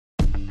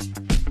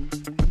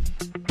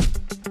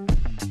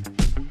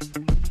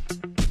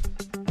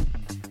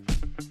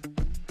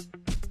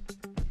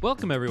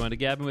Welcome, everyone, to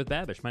Gabbing with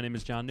Babish. My name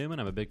is John Newman.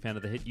 I'm a big fan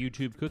of the hit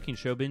YouTube cooking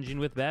show Binging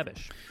with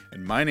Babish.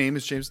 And my name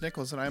is James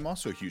Nicholas, and I am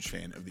also a huge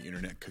fan of the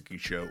internet cooking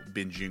show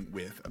Binging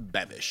with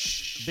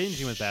Babish.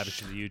 Binging with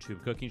Babish is a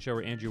YouTube cooking show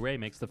where Andrew Ray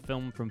makes the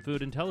film from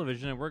food and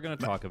television, and we're going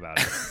to talk about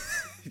it.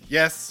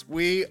 Yes,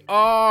 we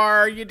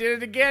are. You did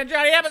it again,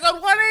 Johnny.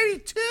 Episode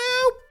 182,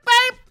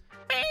 baby!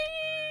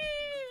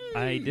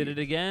 I did it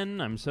again.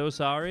 I'm so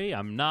sorry.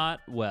 I'm not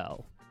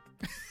well.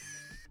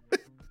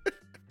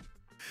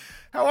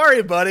 How are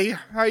you, buddy?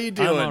 How you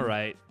doing? I'm all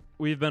right.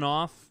 We've been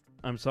off.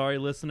 I'm sorry,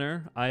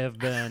 listener. I have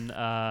been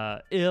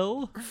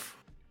ill.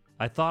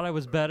 I thought I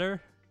was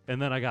better,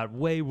 and then I got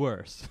way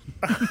worse.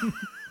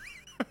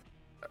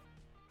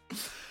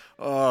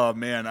 Oh,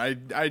 man.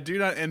 I do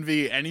not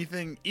envy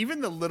anything.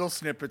 Even the little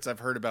snippets I've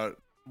heard about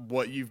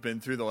what you've been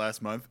through the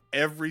last month,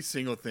 every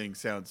single thing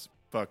sounds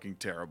fucking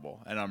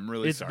terrible, and I'm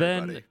really sorry,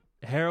 buddy. It's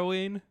been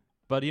harrowing.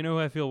 But you know who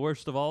I feel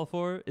worst of all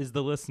for? Is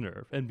the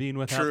listener and being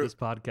without this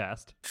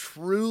podcast.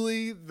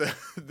 Truly,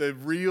 the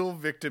real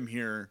victim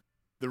here,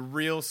 the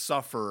real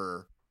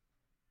sufferer,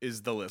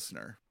 is the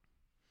listener.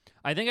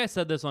 I think I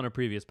said this on a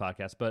previous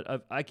podcast,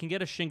 but I can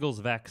get a shingles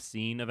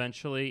vaccine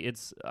eventually.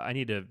 I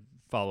need to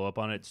follow up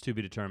on it. It's to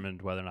be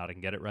determined whether or not I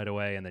can get it right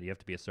away, and then you have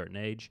to be a certain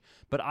age.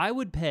 But I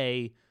would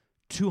pay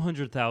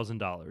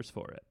 $200,000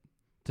 for it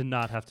to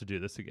not have to do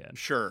this again.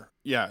 Sure.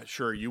 Yeah,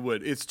 sure, you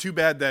would. It's too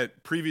bad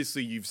that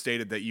previously you've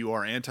stated that you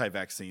are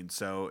anti-vaccine,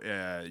 so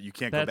you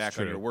can't go back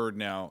on your word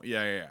now.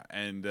 Yeah.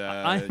 And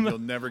you'll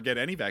never get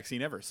any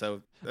vaccine ever.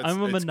 So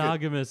I'm a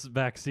monogamous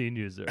vaccine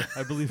user.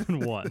 I believe in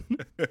one.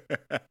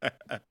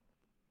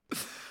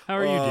 How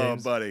are you,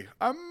 James? Buddy?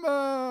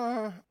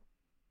 I'm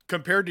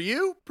compared to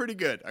you, pretty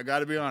good. I got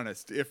to be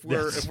honest. If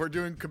we're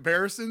doing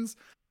comparisons,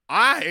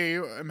 I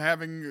am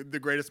having the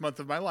greatest month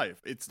of my life.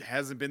 It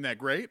hasn't been that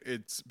great.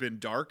 It's been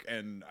dark,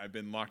 and I've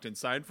been locked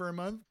inside for a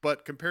month.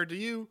 But compared to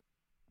you,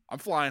 I'm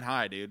flying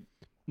high, dude.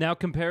 Now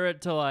compare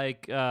it to,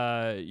 like,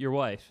 your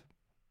wife.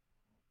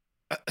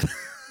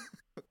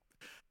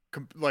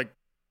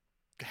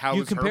 How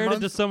you was compared her month?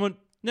 it to someone...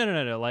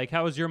 No. Like,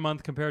 how was your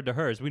month compared to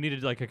hers? We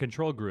needed, like, a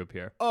control group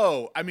here.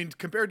 Oh, I mean,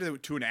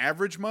 compared to an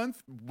average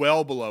month,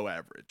 well below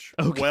average.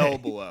 Okay. Well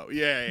below.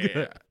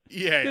 Yeah.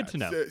 Good to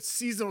know.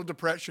 Seasonal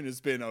depression has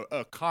been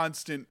a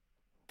constant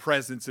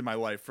presence in my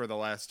life for the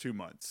last 2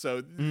 months.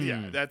 So, But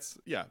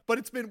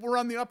we're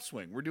on the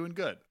upswing. We're doing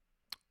good.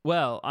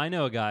 Well, I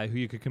know a guy who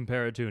you could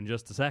compare it to in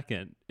just a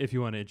second if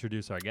you want to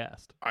introduce our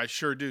guest. I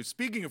sure do.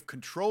 Speaking of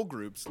control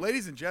groups,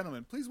 ladies and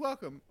gentlemen, please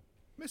welcome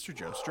Mr.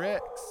 Joe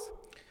Strix.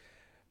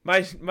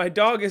 My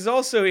dog is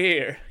also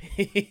here.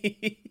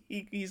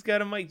 He's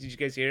got a mic. Did you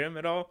guys hear him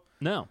at all?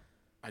 No.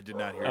 I did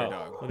not hear your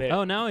dog.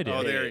 Oh, now I did.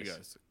 Oh, there he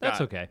goes.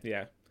 That's okay.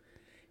 Yeah.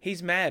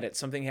 He's mad at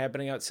something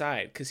happening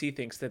outside because he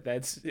thinks that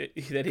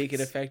he can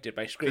affect it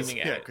by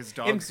screaming at it. Yeah, because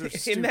dogs are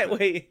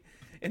stupid.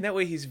 In that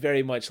way, he's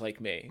very much like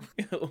me.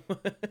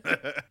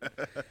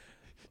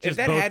 If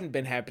that hadn't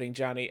been happening,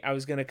 Johnny, I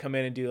was going to come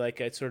in and do like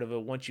a sort of a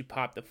once you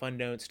pop, the fun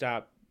don't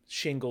stop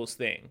shingles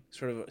thing,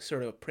 sort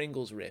of a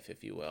Pringles riff,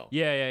 if you will.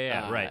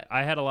 Yeah, right.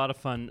 I had a lot of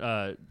fun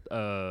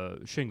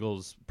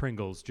shingles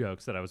Pringles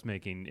jokes that I was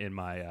making in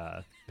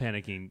my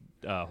panicking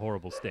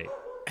horrible state.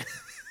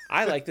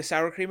 I like the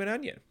sour cream and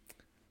onion.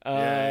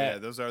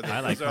 Those are the I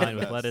like mine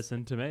with lettuce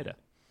and tomato.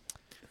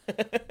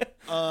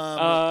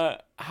 How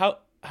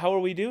are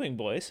we doing,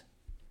 boys?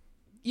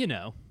 You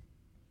know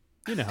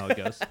how it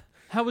goes.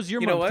 How was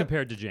your month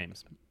compared to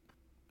James?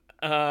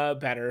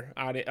 Better.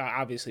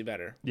 Obviously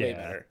better. Yeah, way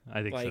better.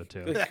 I think so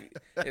too.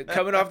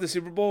 Coming off the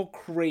Super Bowl,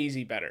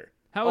 crazy better.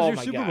 How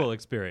was your Super Bowl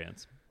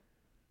experience,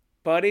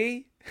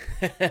 buddy?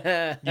 You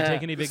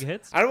take any big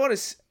hits? I don't want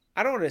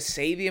to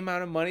say the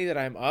amount of money that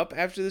I'm up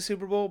after the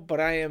Super Bowl,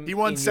 but I am. He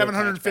won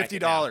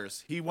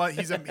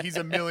 $750. He's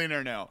a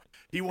millionaire now.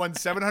 He won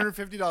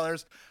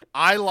 $750.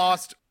 I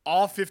lost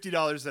all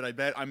 $50 that I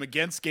bet. I'm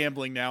against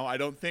gambling now. I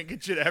don't think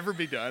it should ever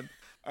be done.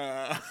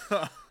 And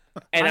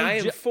I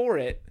am for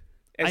it.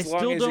 As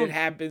long as it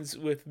happens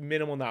with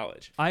minimal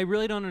knowledge. I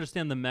really don't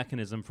understand the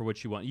mechanism for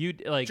what you want.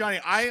 Johnny,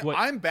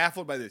 I'm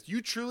baffled by this.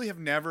 You truly have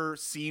never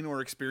seen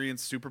or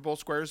experienced Super Bowl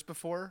squares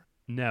before?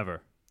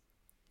 Never.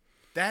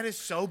 That is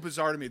so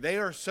bizarre to me. They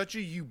are such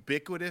a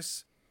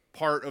ubiquitous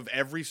part of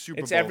every Super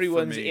Bowl. It's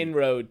everyone's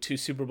inroad to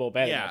Super Bowl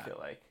betting, I feel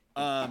like.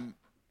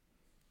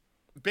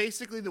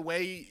 Basically, the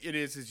way it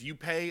is you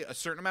pay a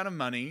certain amount of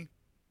money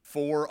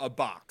for a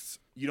box.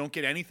 You don't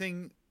get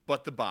anything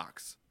but the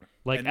box.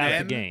 Like at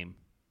the game.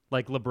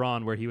 Like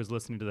LeBron, where he was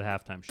listening to the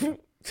halftime show.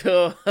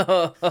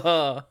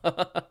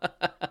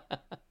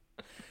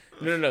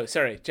 No,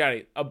 sorry,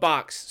 Johnny. A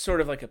box, sort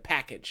of like a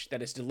package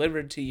that is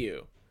delivered to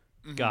you.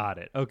 Mm-hmm. Got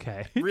it.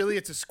 Okay. Really,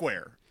 it's a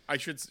square. I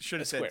should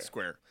have said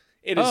square.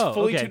 It is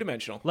fully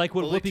two-dimensional. Like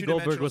what Whoopi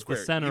Goldberg was the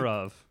center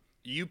of.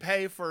 You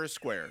pay for a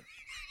square.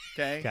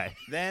 Okay?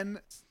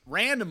 Then,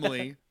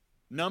 randomly,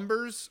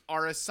 numbers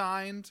are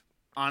assigned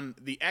on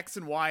the X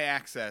and Y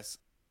axis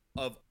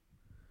of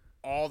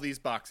all these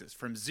boxes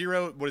from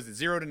 0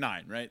 to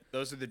 9, right?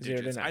 Those are the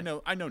digits. I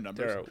know numbers.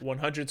 There are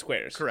 100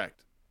 squares.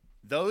 Correct.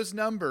 Those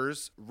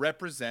numbers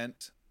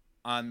represent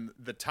on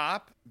the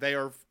top, they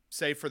are,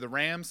 say, for the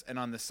Rams, and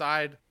on the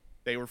side,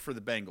 they were for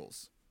the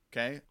Bengals.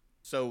 Okay?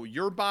 So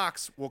your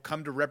box will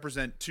come to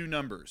represent two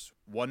numbers.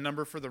 One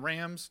number for the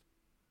Rams,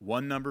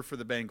 one number for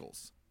the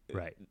Bengals.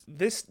 Right.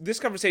 This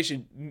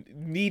conversation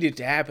needed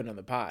to happen on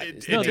the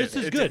pod. No, this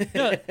is good.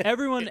 No,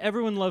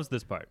 everyone loves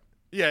this part.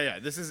 Yeah.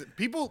 This is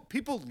people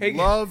Hey,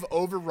 love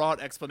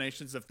overwrought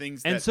explanations of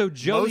things And that so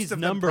Joey's most of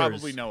numbers them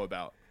probably know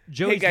about.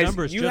 Joey's hey guys,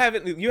 numbers you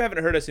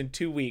haven't heard us in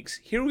 2 weeks.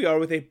 Here we are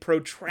with a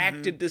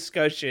protracted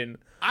discussion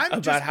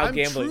about how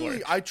gambling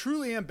works. I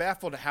truly am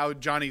baffled how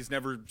Johnny's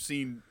never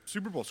seen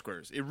Super Bowl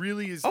squares. It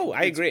really is. Oh,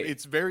 I agree.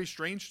 It's very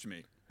strange to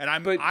me.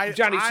 And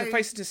Johnny,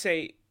 suffice it to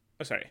say,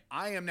 oh, sorry.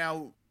 I am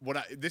now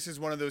this is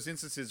one of those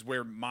instances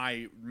where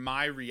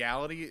my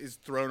reality is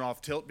thrown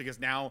off tilt, because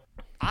now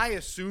I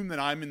assume that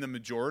I'm in the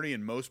majority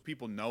and most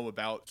people know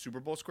about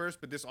Super Bowl squares,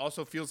 but this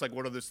also feels like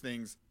one of those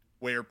things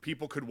where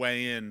people could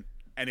weigh in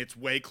and it's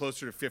way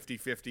closer to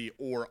 50-50,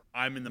 or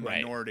I'm in the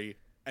minority,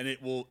 and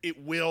it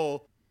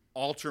will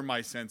alter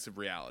my sense of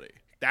reality.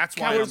 That's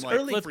why I'm like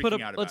freaking out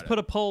about it. Let's put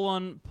a poll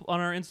on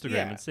our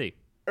Instagram and see.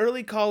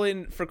 Early call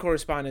in for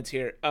correspondence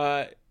here.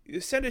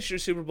 Send us your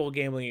Super Bowl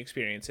gambling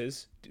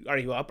experiences. Are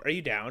you up? Are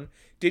you down?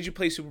 Did you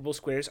play Super Bowl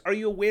squares? Are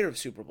you aware of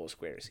Super Bowl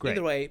squares? Great.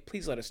 Either way,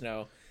 please let us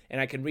know, and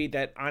I can read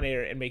that on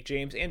air and make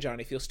James and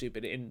Johnny feel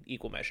stupid in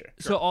equal measure.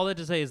 So all that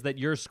to say is that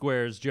your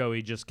squares,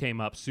 Joey, just came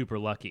up super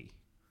lucky.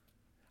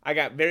 I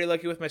got very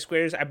lucky with my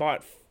squares. I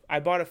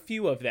bought a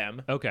few of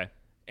them. Okay.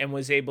 And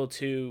was able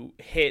to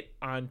hit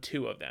on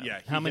 2 of them.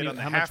 Yeah. How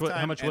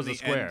much was a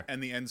square?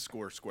 And the end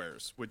score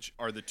squares, which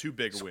are the two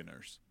big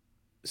winners.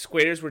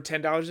 Squares were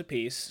 $10 a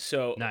piece,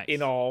 so nice.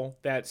 In all,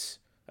 that's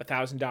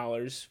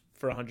 $1,000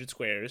 for 100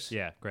 squares.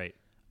 Yeah, great.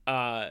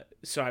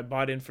 So I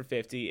bought in for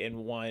 50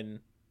 and won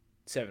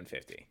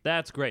 $750.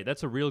 That's great.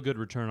 That's a real good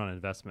return on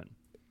investment.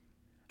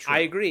 True. I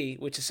agree,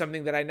 which is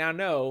something that I now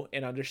know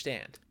and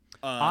understand.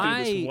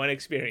 Through this one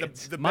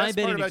experience. The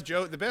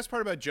best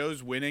part about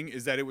Joe's winning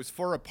is that it was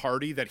for a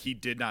party that he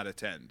did not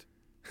attend.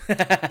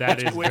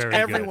 That is which very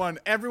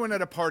everyone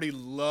at a party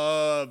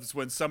loves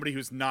when somebody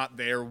who's not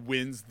there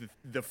wins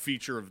the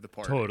feature of the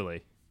party.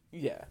 Totally.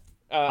 Yeah.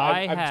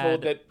 I'm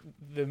told that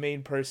the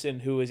main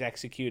person who was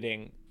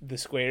executing the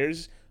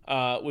squares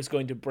was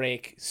going to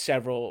break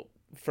several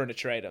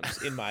furniture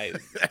items in my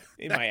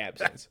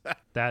absence.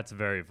 That's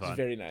very fun. It's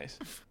very nice.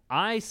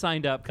 I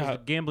signed up because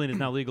gambling is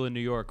now legal in New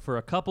York for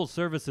a couple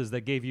services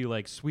that gave you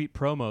like sweet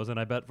promos, and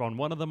I bet on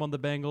one of them on the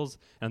Bengals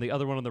and the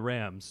other one on the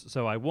Rams.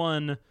 So I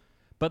won.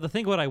 But the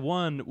thing what I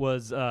won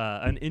was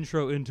an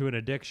intro into an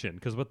addiction,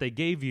 because what they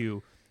gave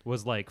you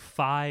was like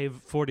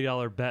 5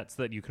 $40 bets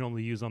that you can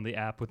only use on the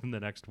app within the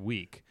next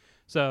week.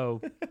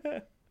 So,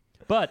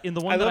 but in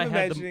the one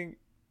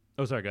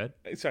oh, sorry, go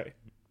ahead. Sorry.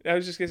 I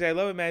was just going to say, I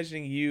love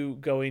imagining you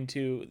going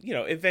to,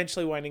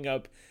 eventually winding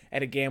up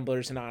at a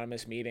Gamblers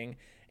Anonymous meeting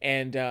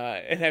and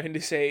having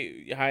to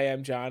say, "Hi,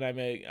 I'm John.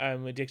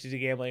 I'm addicted to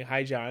gambling.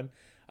 Hi, John.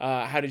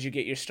 How did you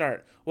get your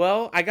start?"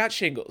 "Well, I got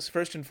shingles,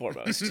 first and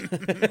foremost."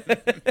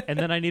 And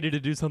then I needed to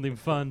do something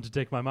fun to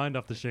take my mind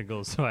off the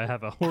shingles, so I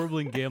have a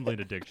horrible gambling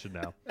addiction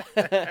now.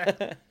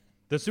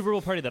 The Super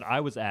Bowl party that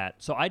I was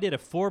at, so I did a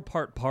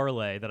 4-part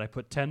parlay that I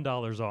put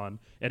 $10 on,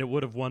 and it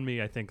would have won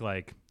me, I think,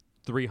 like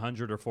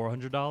 $300 or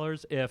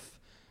 $400 if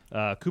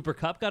Cooper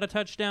Kupp got a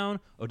touchdown,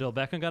 Odell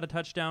Beckham got a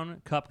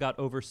touchdown, Kupp got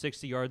over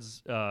 60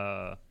 yards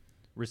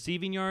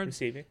receiving yards,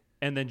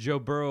 and then Joe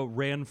Burrow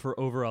ran for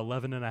over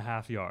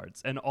 11.5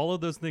 yards. And all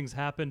of those things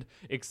happened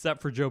except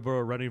for Joe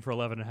Burrow running for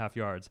 11.5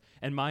 yards.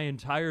 And my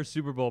entire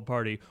Super Bowl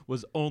party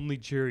was only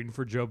cheering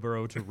for Joe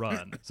Burrow to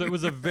run. So it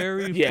was a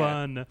very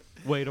fun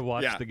way to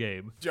watch the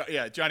game.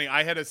 Johnny,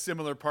 I had a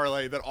similar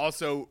parlay that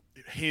also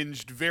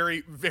hinged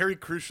very, very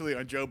crucially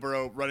on Joe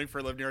Burrow running for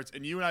 11 yards.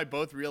 And you and I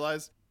both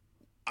realized,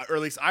 or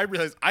at least I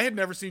realized, I had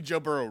never seen Joe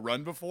Burrow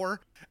run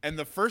before. And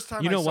the first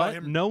time I saw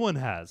him... No one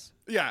has.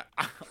 Yeah,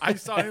 I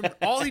saw him.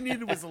 All he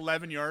needed was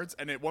 11 yards.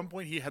 And at one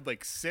point he had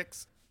like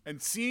 6.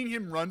 And seeing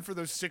him run for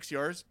those 6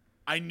 yards,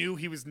 I knew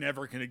he was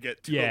never going to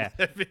get to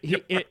 11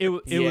 yards.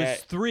 It was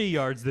 3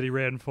 yards that he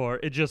ran for.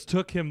 It just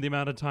took him the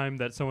amount of time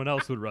that someone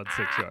else would run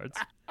 6 yards.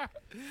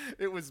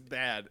 It was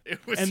bad.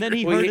 It was and then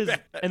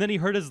he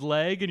hurt his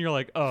leg, and you're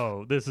like,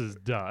 "Oh, this is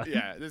done.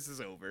 Yeah, this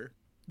is over.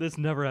 This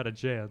never had a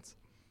chance."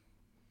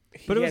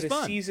 But it was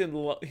fun.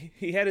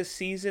 He had a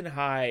season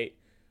high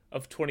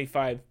of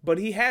 25, but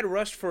he had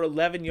rushed for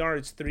 11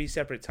 yards 3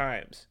 separate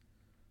times.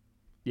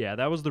 Yeah,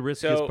 that was the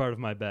riskiest part of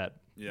my bet.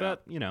 Yeah.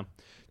 But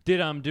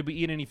did we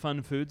eat any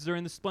fun foods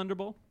during the Splendor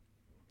Bowl?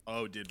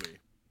 Oh, did we?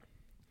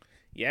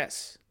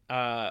 Yes.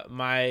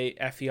 My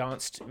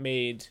affianced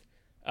made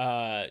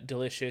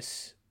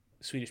delicious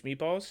Swedish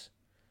meatballs,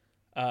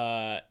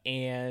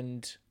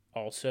 and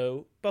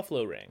also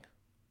buffalo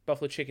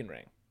chicken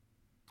ring.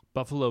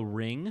 Buffalo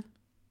ring?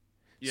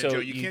 Yeah, So Joe,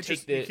 you you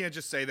take can't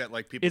just say that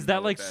like people. Is that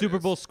know like what Super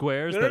is. Bowl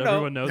squares No, that no, no.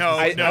 everyone knows? No,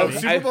 this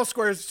is no.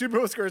 me? Super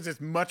Bowl squares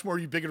is much more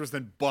ubiquitous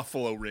than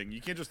Buffalo Ring.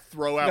 You can't just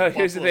throw out No, Buffalo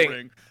here's the thing.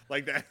 Ring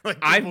like that. Like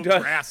I'm people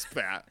done. grasp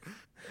that.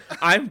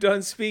 I'm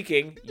done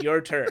speaking.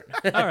 Your turn.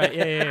 All right,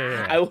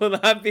 yeah. I will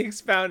not be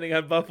expounding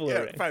on Buffalo Yeah,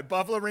 Ring. fine.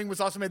 Buffalo Ring was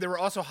also made. There were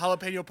also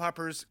jalapeno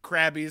poppers,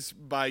 Krabbies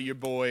by your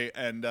boy,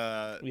 and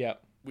Yeah.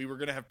 we were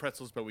gonna have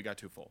pretzels, but we got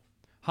too full.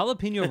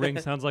 Jalapeno ring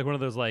sounds like one of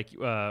those like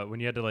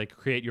when you had to like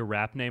create your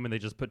rap name and they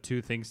just put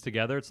two things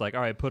together. It's like, all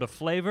right, put a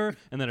flavor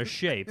and then a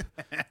shape.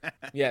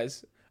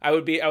 Yes. I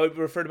would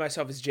refer to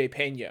myself as Jay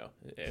Peño,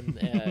 and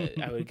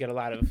I would get a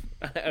lot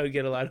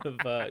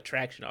of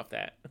traction off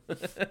that.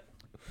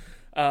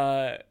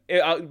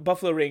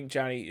 Buffalo Ring,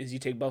 Johnny, is you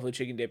take buffalo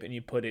chicken dip and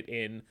you put it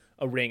in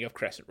a ring of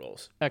crescent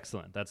rolls.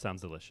 Excellent. That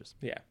sounds delicious.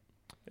 Yeah,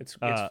 it's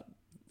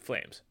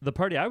flames. The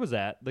party I was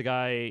at, the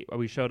guy,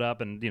 we showed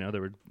up and,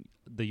 there were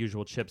the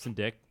usual chips and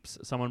dips.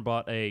 Someone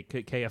bought a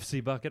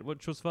KFC bucket,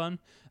 which was fun.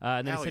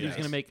 And then he Hell said he was yes.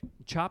 going to make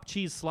chopped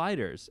cheese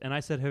sliders. And I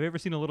said, have you ever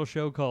seen a little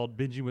show called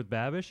Binging with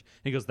Babish?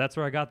 And he goes, that's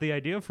where I got the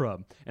idea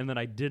from. And then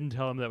I didn't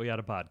tell him that we had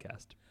a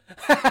podcast.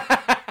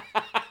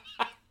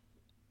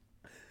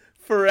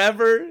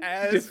 Forever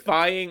As-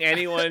 defying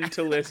anyone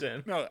to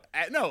listen.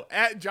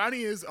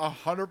 Johnny is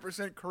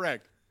 100%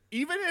 correct.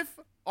 Even if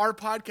our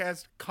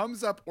podcast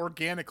comes up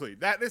organically,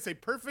 that is a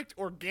perfect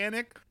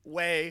organic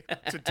way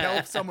to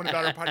tell someone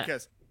about our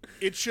podcast.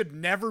 It should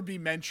never be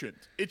mentioned.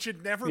 It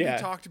should never Yeah.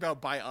 be talked about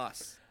by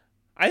us.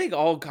 I think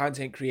all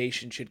content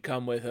creation should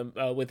come with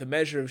a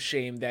measure of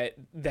shame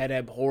that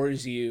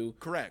abhors you.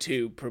 Correct.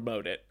 To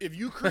promote it. If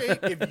you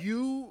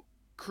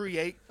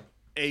create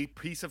a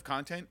piece of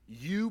content,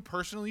 you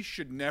personally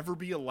should never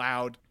be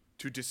allowed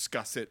to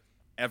discuss it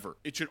ever.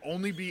 It should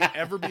only be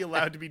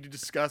allowed to be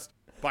discussed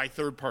by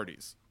third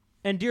parties.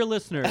 And dear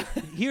listener,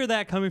 hear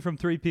that coming from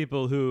three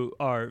people who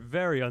are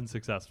very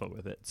unsuccessful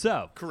with it.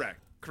 So,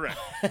 Correct.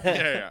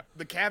 Yeah.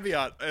 The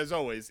caveat, as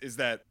always, is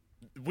that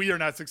we are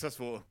not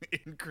successful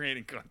in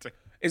creating content.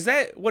 Is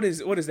that what is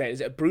that? Is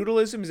that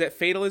brutalism? Is that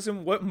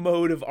fatalism? What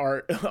mode of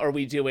art are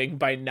we doing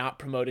by not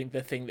promoting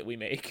the thing that we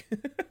make?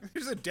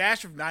 There's a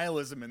dash of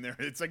nihilism in there.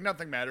 It's like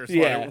nothing matters.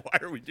 Yeah. Why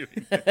are we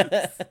doing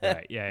this?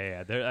 right,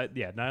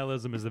 yeah.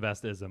 Nihilism is the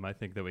best ism I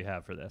think that we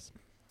have for this.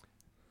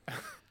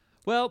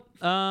 Well,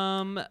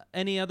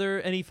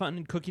 any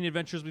fun cooking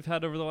adventures we've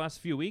had over the last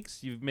few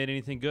weeks? You've made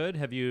anything good?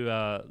 Have you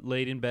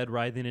laid in bed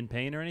writhing in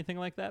pain or anything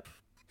like that?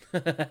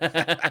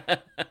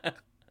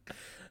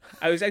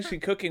 I was actually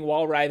cooking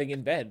while writhing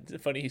in bed.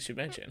 Funny you should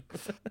mention.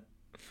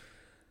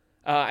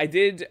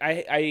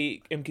 I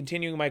am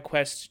continuing my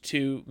quest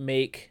to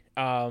make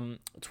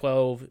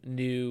 12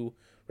 new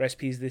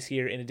recipes this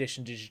year, in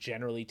addition to just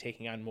generally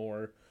taking on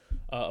more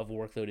of a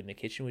workload in the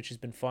kitchen, which has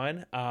been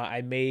fun.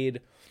 I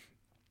made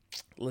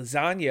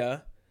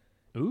lasagna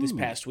this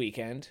past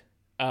weekend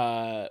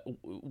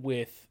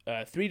with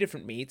 3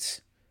 different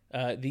meats,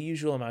 the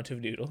usual amount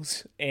of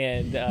noodles,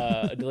 and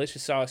a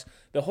delicious sauce.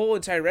 The whole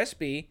entire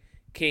recipe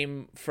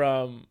came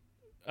from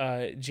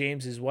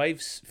James's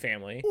wife's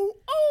family.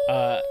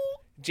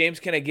 James,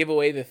 can I give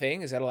away the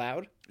thing? Is that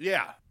allowed?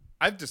 Yeah.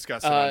 I've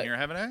discussed it on here,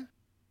 haven't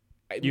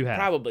I? You have.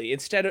 Probably.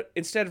 Instead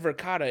of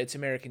ricotta, it's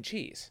American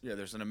cheese. Yeah,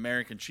 there's an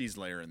American cheese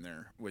layer in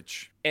there,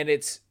 which And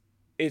it's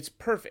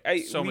perfect.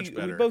 much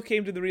better. We both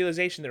came to the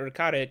realization that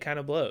ricotta kind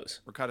of blows.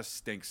 ricotta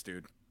stinks,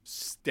 dude.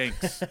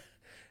 Stinks.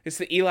 It's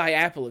the Eli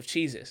Apple of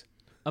cheeses.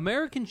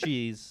 American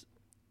cheese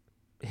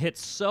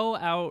hits so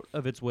out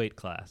of its weight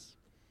class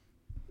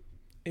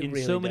It in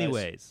really so many does.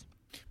 ways.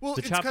 Well, The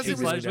it's chopped because cheese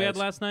it was sliders we had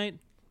does. last night.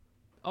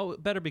 Oh,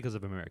 better because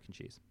of American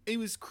cheese. It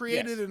was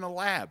created in a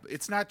lab.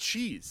 It's not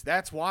cheese.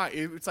 That's why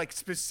it's like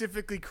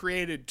specifically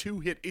created to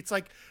hit. It's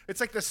like the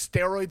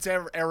steroids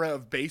era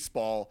of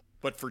baseball,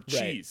 but for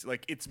cheese.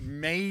 Like it's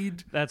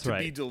made That's to right.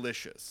 be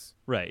delicious.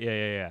 Right?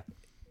 Yeah.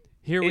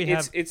 Here we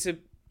have It's a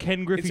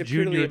Ken Griffey it's a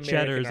purely Jr. American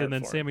cheddars, art and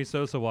then form. Sammy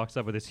Sosa walks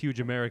up with his huge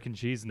American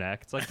cheese neck.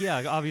 It's like,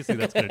 yeah, obviously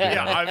that's gonna do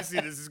Yeah, that. obviously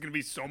this is going to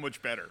be so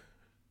much better.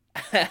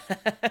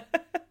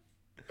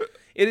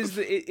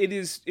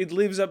 it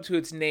lives up to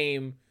its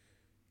name.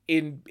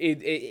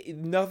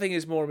 Nothing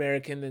is more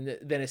American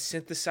than a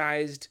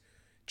synthesized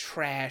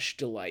trash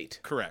delight.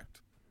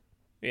 Correct.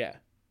 Yeah,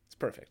 it's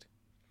perfect.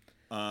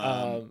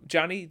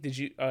 Johnny, did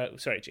you?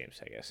 Sorry,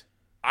 James. I guess.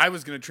 I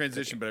was going to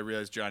transition, but I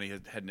realized Johnny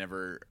had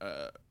never.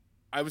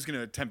 I was going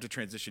to attempt to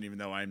transition, even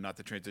though I'm not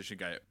the transition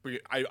guy.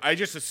 I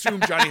just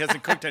assumed Johnny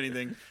hasn't cooked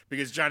anything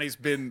because Johnny's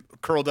been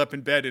curled up in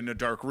bed in a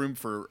dark room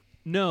for.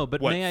 No, but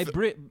What? may I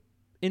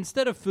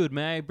instead of food,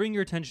 may I bring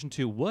your attention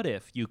to what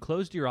if you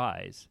closed your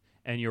eyes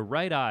and your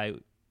right eye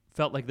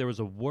felt like there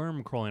was a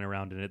worm crawling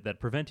around in it that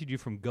prevented you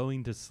from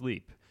going to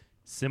sleep?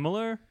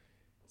 Similar.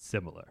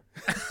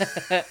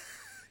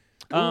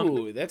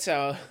 Ooh, that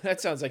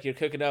sounds like you're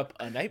cooking up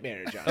a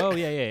nightmare, Johnny. Oh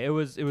yeah. It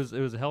was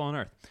hell on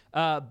earth.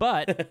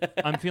 But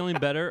I'm feeling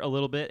better a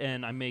little bit,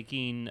 and I'm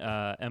making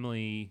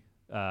Emily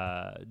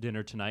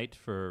dinner tonight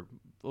for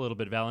a little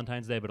bit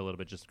Valentine's Day, but a little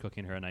bit just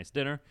cooking her a nice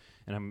dinner.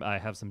 And I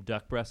have some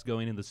duck breast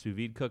going in the sous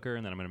vide cooker,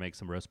 and then I'm going to make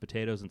some roast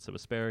potatoes and some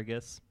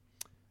asparagus,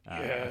 which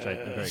I'm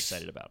very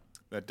excited about.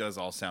 That does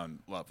all sound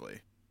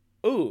lovely.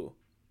 Ooh.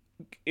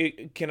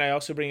 Can I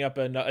also bring up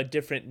a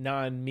different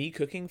non-me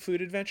cooking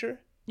food adventure?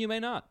 You may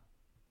not.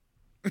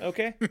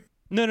 Okay.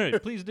 No,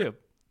 please do.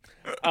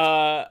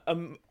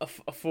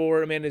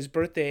 For Amanda's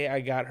birthday,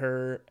 I got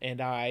her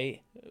and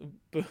I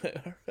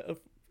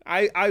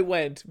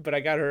went, but I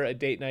got her a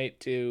date night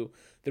to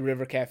the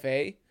River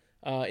Cafe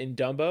in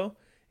Dumbo,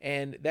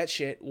 and that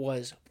shit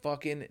was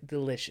fucking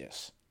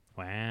delicious.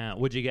 Wow.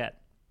 What'd you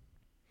get?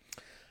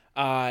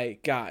 I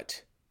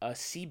got a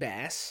sea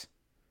bass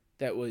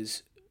that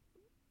was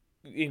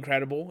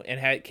incredible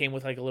and came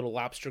with like a little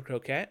lobster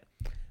croquette.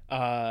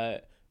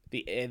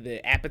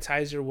 The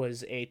appetizer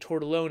was a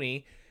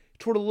tortellini,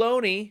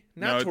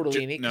 not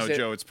tortellini. No,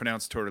 Joe, it's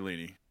pronounced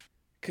tortellini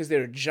because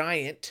they're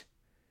giant.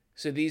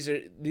 So these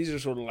are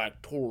sort of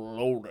like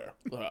tortelloni.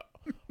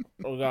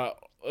 It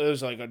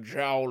was like a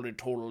jolly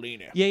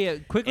tortellini. Yeah.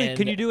 Quickly, and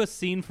can you do a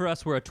scene for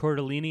us where a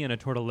tortellini and a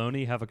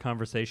tortelloni have a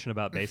conversation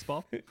about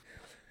baseball?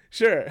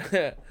 Sure.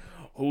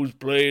 Who's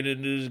playing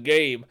in this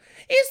game?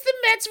 It's the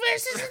Mets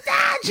versus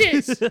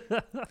the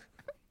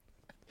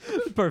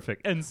Dodgers.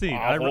 Perfect. End scene.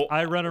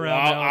 I run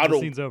around now and the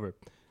scene's over.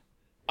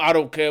 I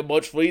don't care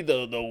much for either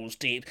of those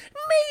teams.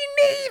 Me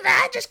neither.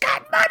 I just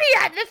got money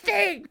on the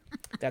thing.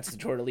 That's the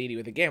tortellini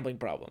with a gambling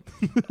problem.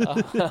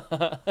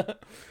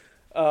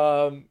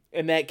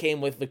 And that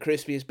came with the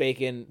crispiest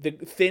bacon, the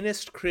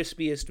thinnest,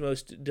 crispiest,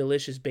 most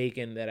delicious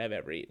bacon that I've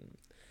ever eaten.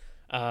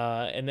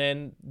 And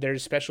then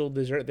there's special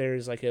dessert.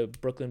 There's like a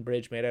Brooklyn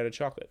Bridge made out of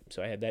chocolate.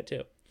 So I had that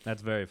too.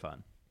 That's very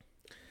fun.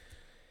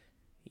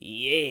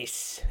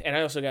 Yes. And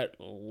I also got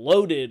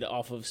loaded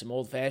off of some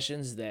old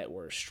fashions that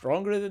were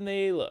stronger than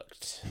they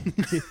looked.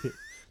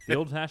 The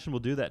old fashioned will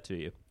do that to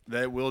you.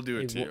 That will do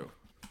it to you.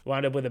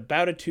 Wound up with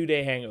about a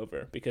 2-day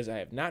hangover because I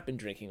have not been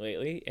drinking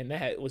lately, and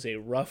that was a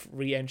rough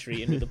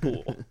re-entry into the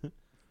pool.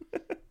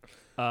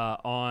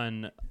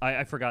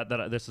 I forgot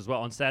that this as well.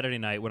 On Saturday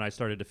night, when I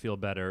started to feel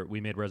better, we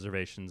made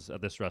reservations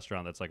at this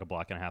restaurant that's like a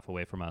block and a half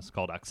away from us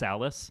called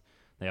Oxalis.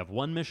 They have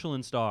 1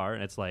 Michelin star,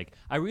 and it's like,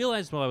 I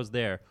realized while I was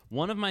there,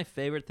 one of my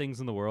favorite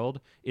things in the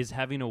world is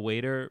having a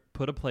waiter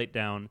put a plate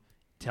down,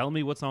 tell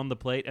me what's on the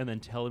plate, and then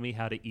tell me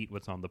how to eat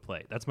what's on the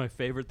plate. That's my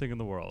favorite thing in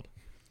the world.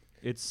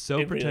 It's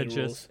so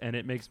pretentious, and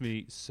it makes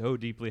me so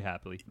deeply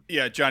happy.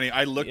 Yeah, Johnny,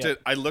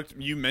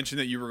 you mentioned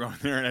that you were going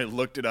there, and I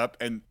looked it up,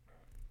 and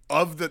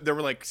there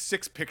were like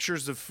 6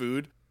 pictures of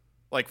food.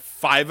 Like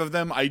 5 of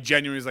them, I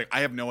genuinely was like,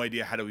 I have no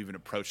idea how to even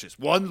approach this.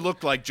 One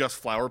looked like just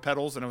flower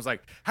petals, and I was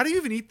like, how do you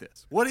even eat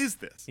this? What is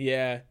this?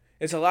 Yeah,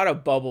 it's a lot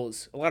of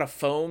bubbles, a lot of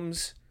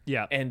foams,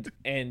 yeah,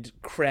 and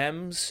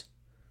cremes.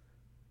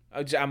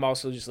 I'm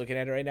also just looking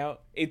at it right now.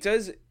 It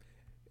does.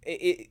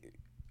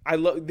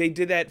 They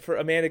did that for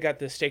Amanda. Got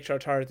the steak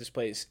tartare at this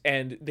place,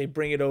 and they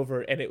bring it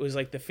over, and it was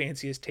like the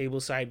fanciest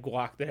tableside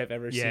guac that I've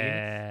ever seen.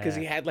 Because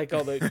he had like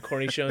all the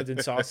cornichons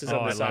and sauces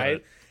on the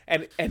side.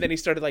 And then he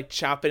started like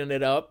chopping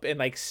it up and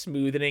like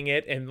smoothing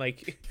it and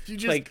like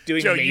like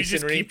doing Joe, masonry. You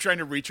just keep trying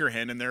to reach your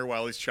hand in there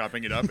while he's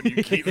chopping it up, and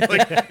you keep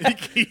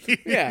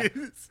yeah,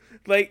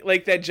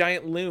 like that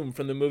giant loom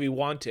from the movie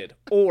Wanted,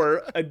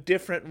 or a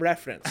different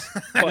reference.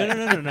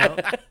 No.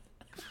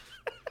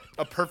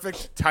 A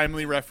perfect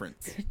timely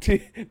reference.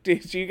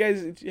 Did you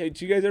guys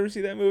ever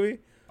see that movie?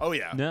 Oh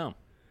yeah. No.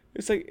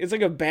 It's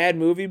like a bad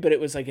movie, but it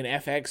was like an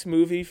FX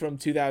movie from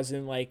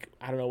 2000, like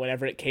I don't know,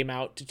 whenever it came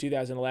out to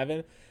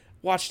 2011.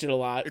 Watched it a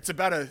lot. It's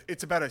about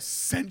a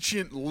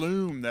sentient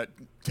loom that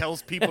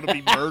tells people to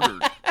be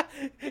murdered.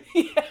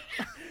 Yeah.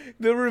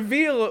 The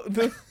reveal,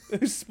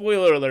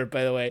 spoiler alert,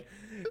 by the way,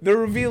 the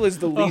reveal is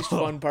the least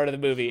fun part of the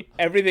movie.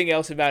 Everything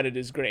else about it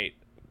is great.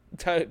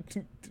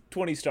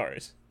 20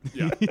 stars.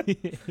 Yeah.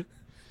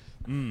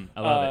 I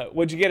love it.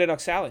 What'd you get at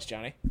Oxalis,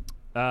 Johnny?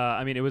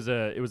 I mean, it was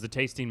a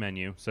tasting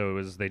menu,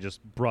 so they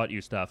just brought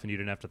you stuff and you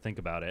didn't have to think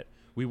about it.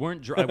 I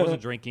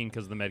wasn't drinking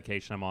because of the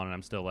medication I'm on and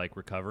I'm still like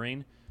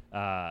recovering.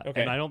 Okay.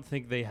 And I don't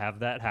think they have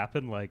that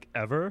happen like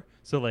ever.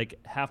 So like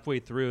halfway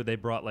through, they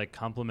brought like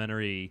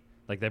complimentary,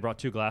 like they brought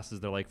 2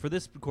 glasses. They're like, for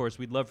this course,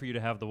 we'd love for you to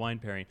have the wine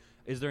pairing.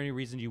 Is there any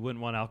reason you wouldn't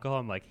want alcohol?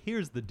 I'm like,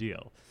 here's the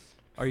deal.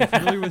 Are you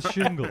familiar with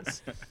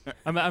shingles?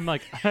 I'm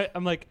like,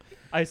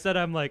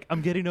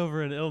 I'm getting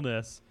over an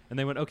illness. And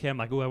they went, okay. I'm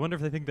like, oh, I wonder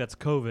if they think that's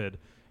COVID.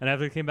 And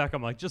after they came back,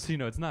 I'm like, just so you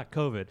know, it's not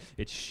COVID.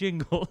 It's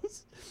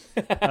shingles.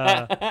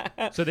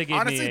 So they gave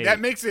honestly, me that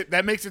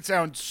makes it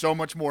sound so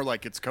much more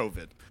like it's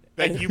COVID.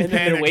 That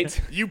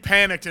you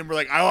panicked and were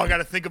like, oh, I got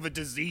to think of a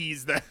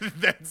disease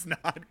that's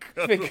not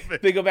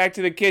COVID. They go back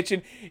to the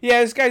kitchen.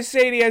 Yeah, this guy's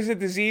saying he has a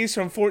disease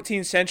from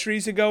 14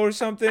 centuries ago or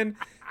something.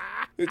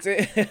 He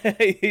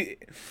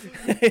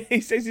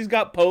says he's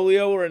got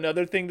polio or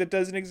another thing that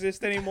doesn't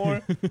exist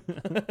anymore.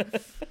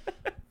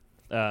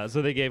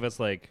 So they gave us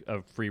like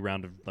a free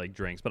round of like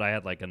drinks, but I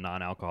had like a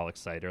non-alcoholic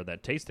cider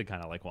that tasted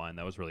kind of like wine.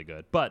 That was really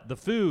good. But the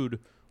food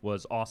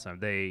was awesome.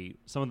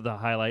 Some of the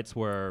highlights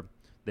were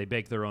they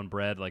bake their own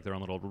bread, like their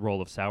own little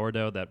roll of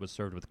sourdough that was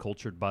served with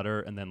cultured butter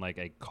and then like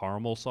a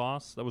caramel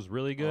sauce that was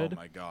really good. Oh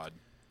my god.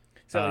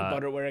 Is that like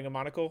butter wearing a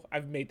monocle?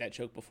 I've made that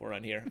joke before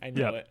on here. I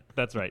know it.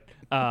 That's right.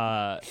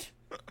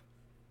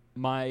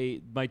 My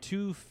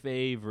two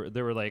favorite,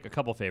 there were like a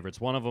couple favorites.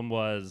 One of them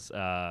was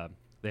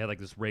they had like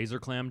this razor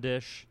clam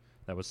dish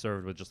that was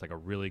served with just like a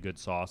really good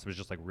sauce. It was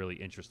just like really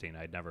interesting.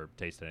 I'd never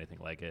tasted anything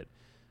like it.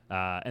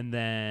 And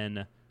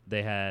then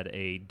they had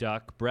a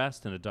duck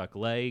breast and a duck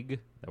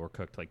leg that were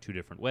cooked like two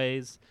different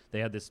ways. They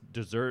had this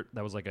dessert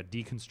that was like a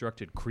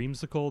deconstructed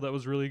creamsicle that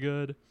was really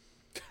good.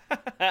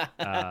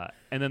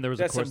 And then there was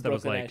That's a course some that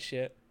was Brooklyn like ass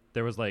shit.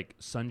 there was like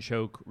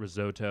sunchoke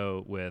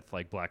risotto with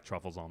like black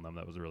truffles on them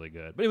that was really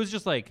good. But it was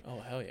just like Oh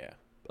hell yeah.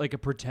 like a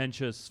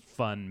pretentious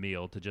fun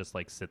meal to just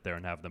like sit there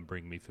and have them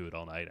bring me food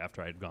all night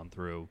after I'd gone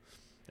through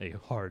a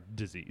hard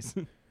disease.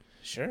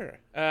 Sure.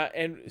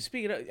 And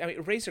speaking of, I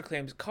mean, razor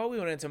clams, call me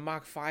when it's a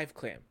Mach 5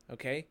 clam,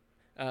 okay?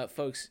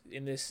 Folks,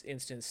 in this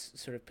instance,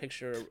 sort of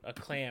picture a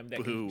clam that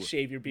can Boo.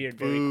 shave your beard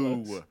very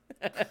close.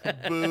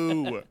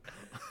 Boo.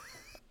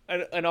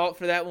 An alt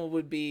for that one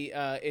would be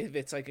if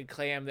it's like a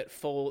clam that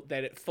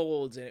it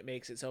folds and it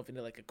makes itself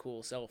into like a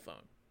cool cell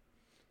phone.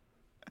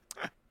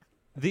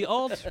 The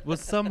alt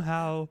was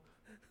somehow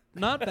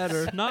not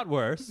better, not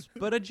worse,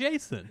 but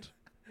adjacent.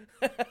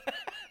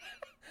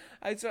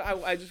 I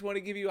just want to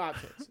give you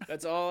options.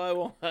 That's all I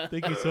want.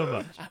 Thank you so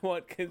much. I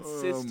want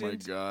consistent. Oh my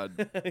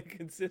god.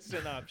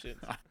 Consistent options.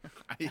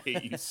 I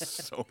hate you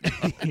so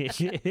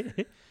much.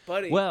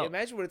 Buddy, Well-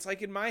 imagine what it's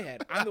like in my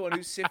head. I'm the one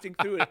who's sifting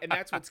through it, and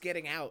that's what's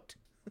getting out.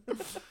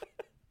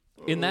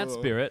 In that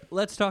spirit,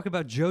 let's talk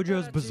about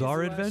JoJo's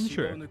Bizarre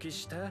Adventure.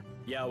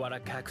 柔ら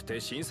かくて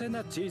新鮮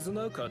なチーズ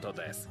のこと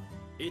です。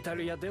イタ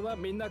リアでは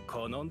みんな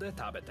好んで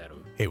食べてる。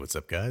 Hey, what's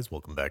up, guys?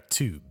 Welcome back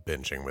to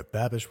Binging with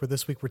Babish, where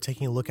this week we're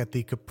taking a look at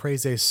the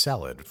caprese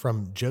salad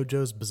from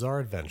JoJo's Bizarre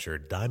Adventure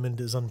Diamond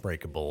is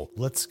Unbreakable.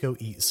 Let's go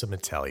eat some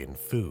Italian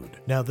food.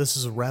 Now, this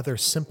is a rather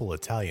simple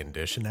Italian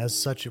dish, and as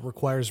such, it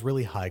requires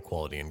really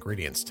high-quality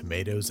ingredients,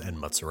 tomatoes and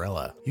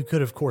mozzarella. You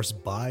could, of course,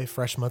 buy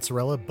fresh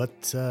mozzarella,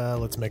 but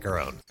let's make our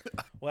own.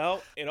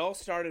 Well, it all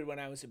started when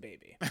I was a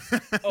baby.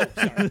 Oh,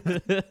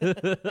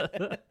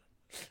 sorry.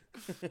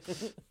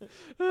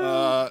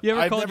 You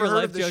ever I've called never your heard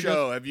life of the JoJo?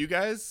 show. Have you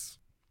guys?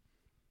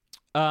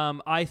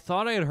 I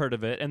thought I had heard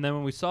of it, and then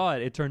when we saw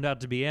it, it turned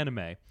out to be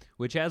anime,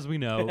 which, as we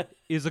know,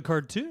 is a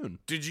cartoon.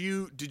 Did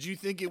you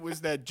think it was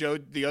that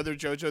the other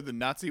JoJo, the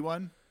Nazi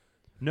one?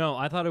 No,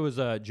 I thought it was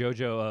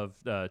JoJo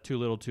of Too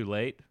Little Too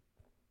Late.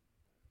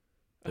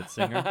 That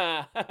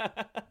singer.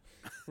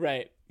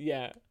 Right,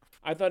 yeah.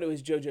 I thought it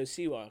was JoJo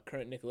Siwa,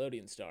 current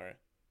Nickelodeon star.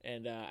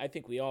 And I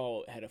think we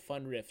all had a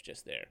fun riff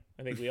just there.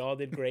 I think we all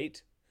did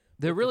great.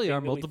 There really thing are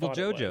that we multiple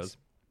thought it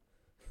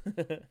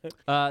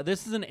JoJos.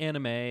 This is an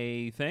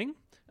anime thing,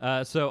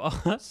 so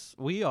us,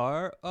 we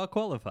are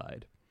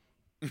qualified.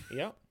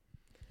 Yeah.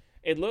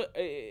 It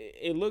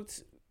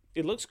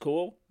looks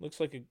cool. Looks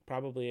like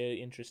probably an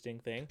interesting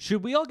thing.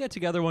 Should we all get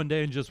together one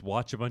day and just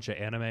watch a bunch of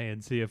anime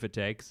and see if it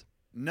takes?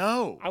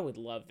 No. I would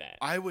love that.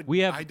 I would. We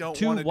have I don't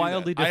two wanna do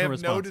wildly that. I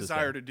different have no responses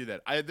desire then. to do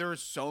that. There are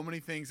so many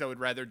things I would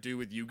rather do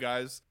with you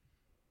guys,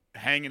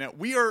 hanging out.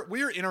 We are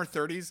in our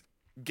 30s.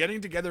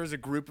 Getting together as a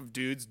group of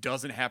dudes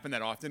doesn't happen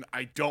that often.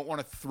 I don't want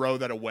to throw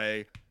that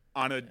away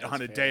on a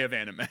fair. day of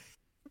anime.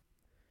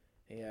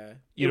 Yeah.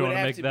 You It don't would want to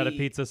have make that a be-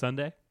 pizza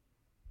Sunday?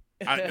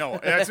 No,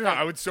 that's not.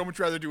 I would so much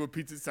rather do a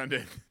pizza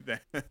Sunday than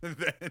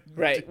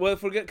Right. Well,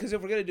 if we're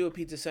gonna do a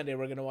Pizza Sunday,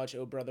 we're gonna watch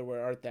Oh Brother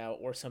Where Art Thou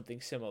or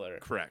something similar.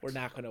 Correct. We're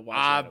not gonna watch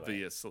anime.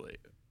 Obviously.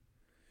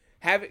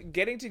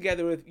 Getting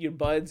together with your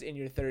buds in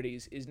your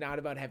 30s is not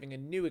about having a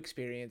new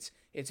experience.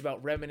 It's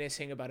about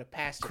reminiscing about a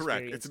past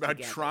Correct. experience. It's about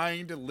together.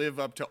 trying to live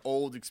up to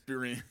old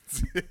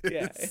experiences.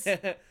 Yeah.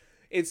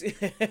 It's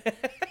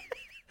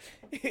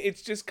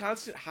it's just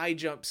constant high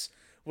jumps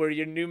where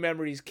your new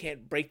memories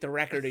can't break the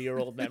record of your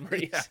old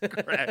memories. Yeah,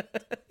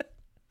 correct.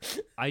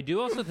 I do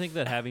also think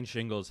that having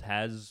shingles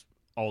has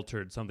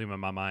altered something in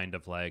my mind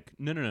of like,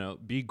 no.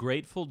 Be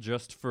grateful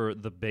just for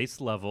the base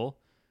level,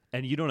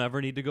 and you don't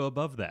ever need to go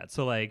above that.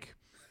 So like,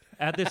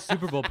 at this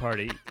Super Bowl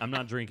party, I'm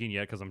not drinking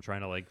yet because I'm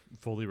trying to like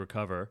fully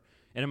recover.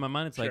 And in my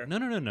mind, it's Sure. like,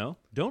 no.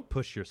 Don't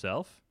push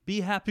yourself.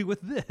 Be happy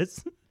with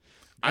this.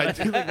 I I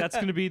feel like that's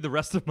going to be the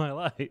rest of my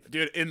life.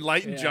 Dude,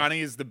 Enlightened Yeah. Johnny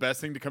is the best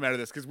thing to come out of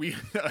this because we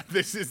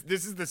this is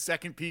the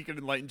second peak at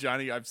Enlightened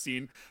Johnny I've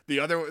seen. The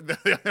other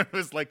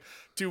was like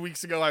 2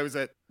 weeks ago. I was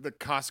at the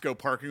Costco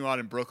parking lot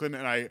in Brooklyn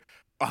and I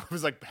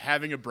was like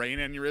having a brain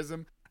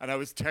aneurysm and I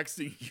was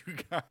texting you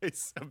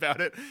guys about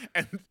it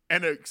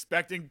and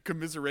expecting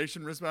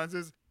commiseration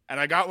responses. And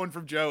I got one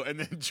from Joe,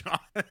 and then John,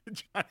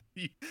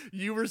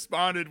 you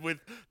responded with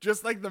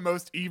just like the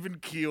most even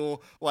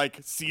keel, like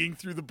seeing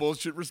through the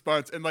bullshit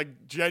response. And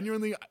like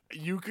genuinely,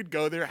 you could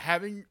go there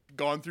having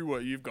gone through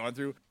what you've gone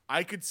through.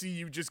 I could see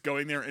you just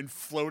going there and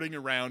floating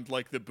around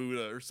like the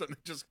Buddha or something,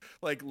 just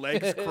like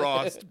legs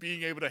crossed,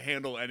 being able to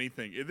handle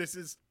anything.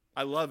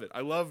 I love it.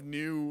 I love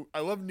new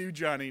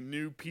Johnny,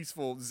 new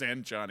peaceful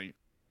Zen Johnny.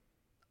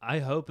 I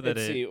hope that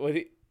Let's see.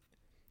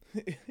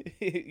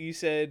 You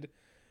said,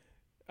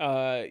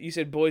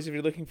 boys, if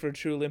you're looking for a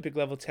true Olympic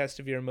level test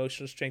of your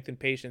emotional strength and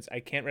patience, I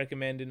can't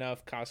recommend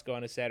enough Costco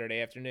on a Saturday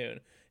afternoon.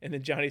 And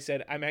then Johnny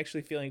said, I'm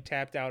actually feeling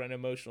tapped out on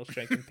emotional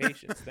strength and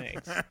patience.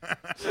 Thanks.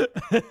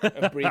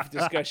 A brief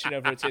discussion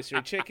of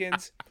rotisserie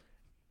chickens.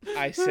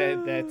 I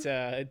said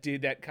that,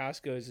 dude, that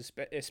Costco is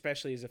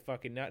especially is a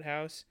fucking nut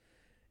house.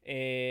 And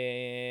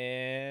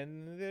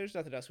there's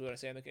nothing else we want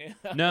to say on the game.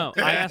 No,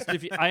 I asked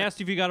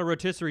if you got a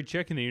rotisserie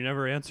chicken and you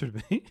never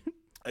answered me.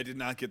 I did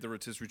not get the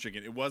rotisserie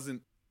chicken. It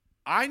wasn't.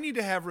 I need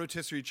to have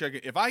rotisserie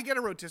chicken. If I get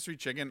a rotisserie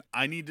chicken,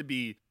 I need to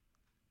be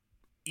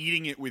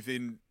eating it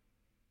within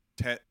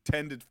 10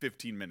 to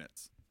 15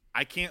 minutes.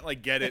 I can't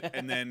like get it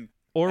and then.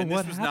 Or and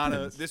what this was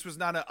happens? This was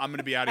not a. I'm going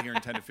to be out of here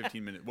in 10 to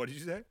 15 minutes. What did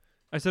you say?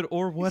 I said,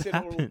 or what said,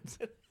 happens?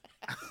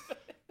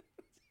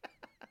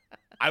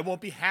 I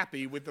won't be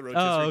happy with the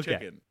rotisserie okay.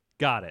 chicken.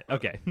 Got it.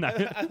 Okay.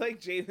 I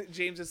like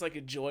James is like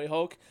a joy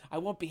Hulk. I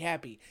won't be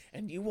happy,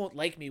 and you won't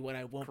like me when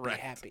I won't Correct.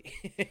 be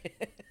happy.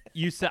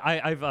 You said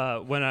I've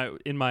when I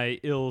in my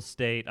ill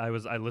state, I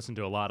listened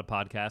to a lot of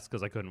podcasts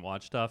because I couldn't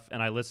watch stuff,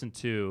 and I listened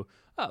to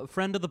a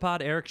friend of the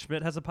pod, Eric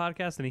Schmidt, has a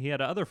podcast, and he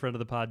had another friend of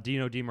the pod,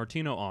 Dino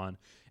DiMartino, on,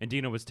 and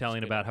Dino was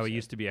telling about how he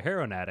used to be a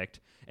heroin addict,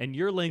 and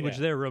your language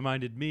there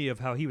reminded me of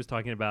how he was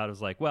talking about. It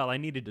was like, well, I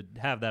needed to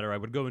have that, or I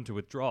would go into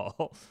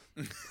withdrawal.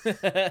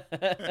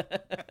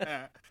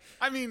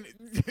 I mean,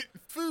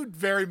 food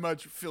very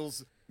much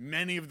fills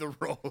many of the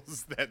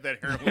roles that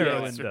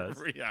Heroin does.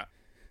 does. Yeah.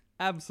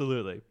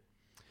 Absolutely.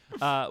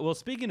 Well,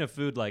 speaking of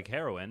food like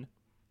heroin,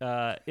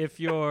 if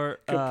you're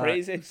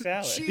Caprese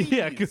salad.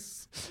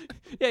 Jeez.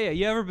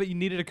 yeah. But you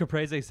needed a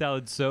caprese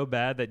salad so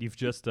bad that you've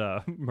just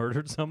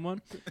murdered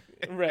someone.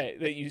 Right,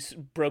 that you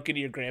broke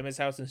into your grandma's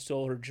house and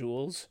stole her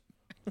jewels.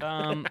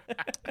 A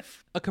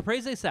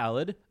caprese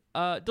salad,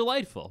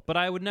 delightful, but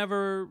I would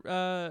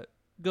never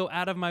go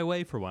out of my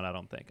way for one. I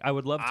don't think I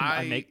would love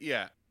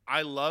to.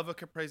 I love a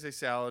caprese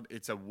salad.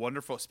 It's a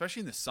wonderful,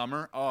 especially in the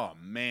summer. Oh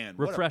man,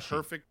 refreshing.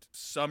 What a perfect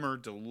summer,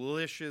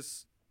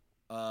 delicious.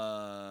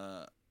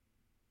 Yeah,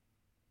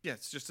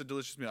 it's just a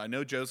delicious meal. I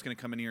know Joe's going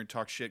to come in here and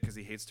talk shit because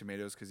he hates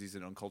tomatoes because he's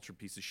an uncultured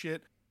piece of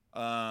shit.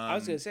 I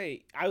was going to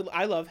say,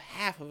 I love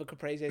half of a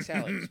caprese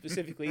salad,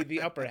 specifically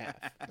the upper half.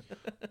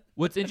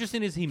 What's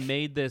interesting is he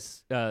made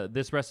this.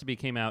 This recipe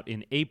came out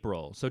in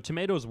April, so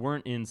tomatoes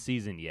weren't in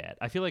season yet.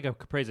 I feel like a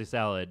caprese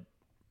salad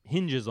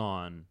hinges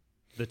on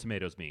the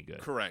tomatoes being good.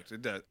 Correct,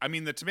 it does. I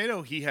mean, the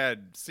tomato he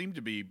had seemed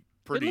to be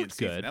pretty in looked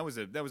season. good.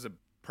 That was a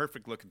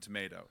perfect looking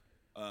tomato.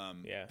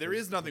 Yeah, there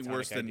is nothing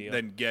worse ideal.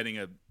 than getting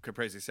a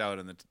caprese salad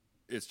and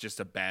it's just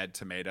a bad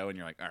tomato, and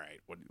you're like, all right,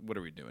 what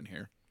are we doing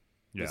here?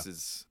 Yeah. This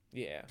is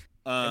yeah.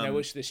 And I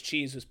wish this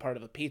cheese was part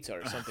of a pizza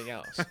or something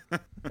else.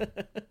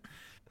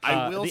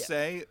 I will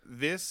say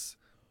this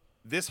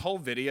whole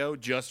video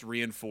just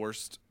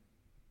reinforced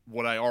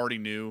what I already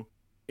knew,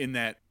 in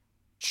that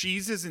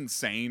cheese is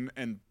insane,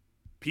 and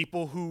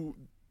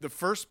the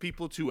first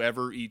people to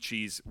ever eat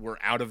cheese were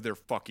out of their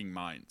fucking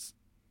minds.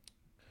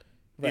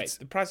 Right.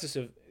 The process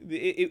of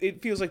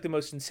it feels like the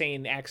most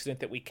insane accident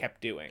that we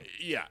kept doing.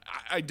 Yeah,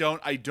 I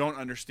don't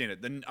understand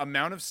it. The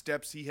amount of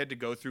steps he had to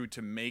go through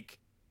to make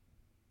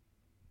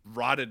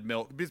rotted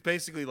milk,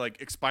 basically like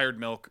expired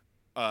milk,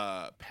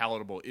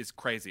 palatable is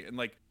crazy. And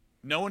like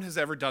no one has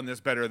ever done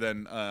this better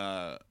than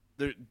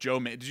Joe.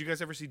 Did you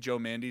guys ever see Joe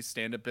Mandy's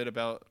stand-up bit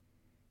about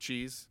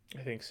cheese?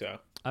 I think so.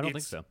 I don't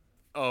think so.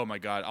 Oh my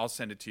god, I'll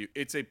send it to you.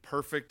 It's a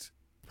perfect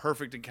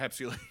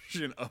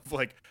encapsulation of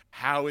like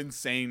how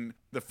insane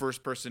the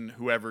first person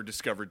who ever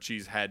discovered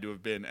cheese had to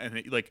have been,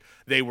 and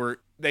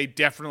they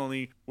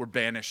definitely were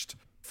banished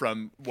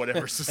from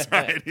whatever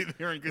society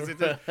they're in,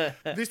 because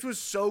this was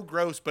so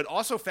gross but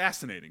also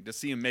fascinating to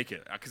see him make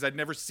it, because I'd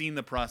never seen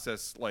the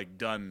process like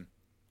done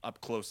up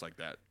close like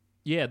that.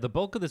 Yeah, the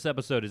bulk of this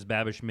episode is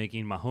Babish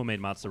making my homemade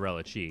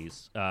mozzarella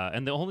cheese,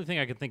 and the only thing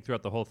I could think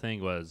throughout the whole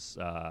thing was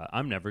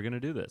I'm never gonna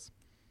do this.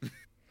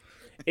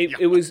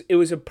 It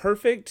was a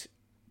perfect,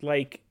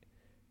 like,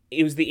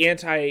 it was the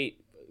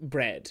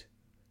anti-bread,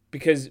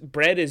 because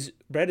bread is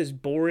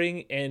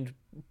boring and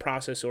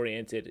process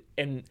oriented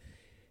and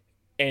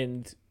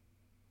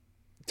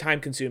time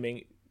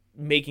consuming.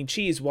 Making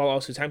cheese, while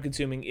also time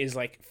consuming, is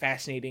like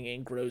fascinating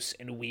and gross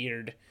and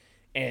weird,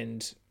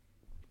 and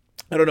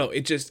I don't know.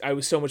 I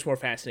was so much more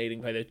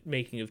fascinating by the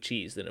making of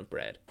cheese than of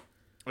bread.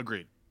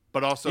 Agreed.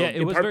 But also, yeah,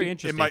 it was very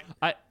interesting.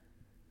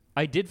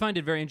 I did find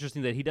it very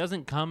interesting that he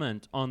doesn't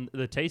comment on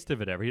the taste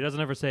of it ever. He doesn't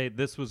ever say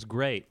this was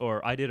great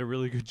or I did a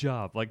really good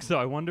job. Like, so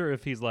I wonder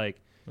if he's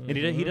like, and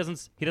he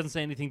doesn't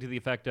say anything to the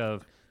effect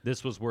of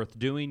this was worth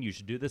doing. You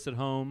should do this at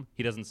home.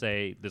 He doesn't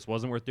say this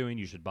wasn't worth doing.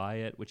 You should buy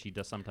it, which he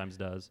sometimes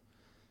does.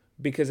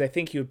 Because I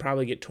think he would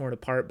probably get torn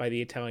apart by the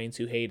Italians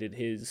who hated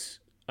his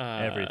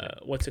everything.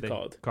 What's it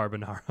called?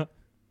 Carbonara.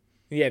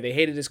 Yeah, they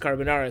hated his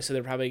carbonara, so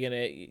they're probably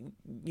gonna,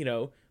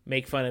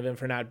 make fun of him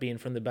for not being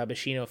from the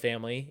Babascino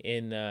family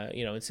in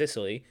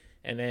Sicily,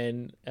 and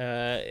then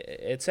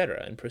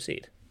etc. and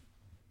proceed.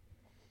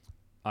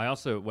 I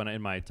also, when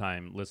in my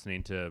time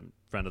listening to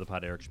friend of the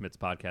pod, Eric Schmidt's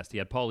podcast. He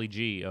had Paulie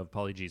G of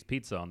Paulie G's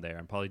Pizza on there,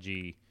 and Paulie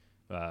G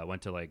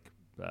went to like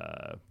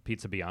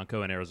Pizza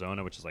Bianco in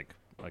Arizona, which is like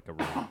a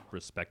really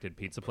respected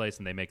pizza place,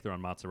 and they make their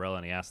own mozzarella.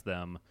 And he asked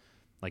them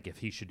like if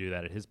he should do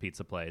that at his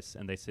pizza place,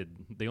 and they said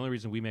the only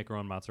reason we make our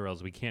own mozzarella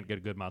is we can't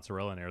get good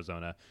mozzarella in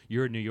Arizona.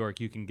 You're in New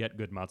York, you can get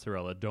good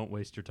mozzarella. Don't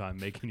waste your time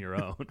making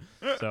your own.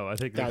 So I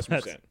think that's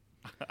 1,000%.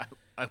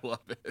 I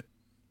love it.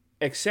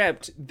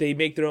 Except they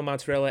make their own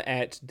mozzarella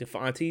at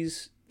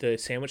DeFonte's, the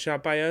sandwich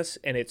shop by us,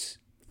 and it's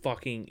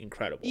fucking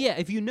incredible. yeah.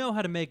 If you know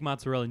how to make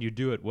mozzarella and you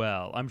do it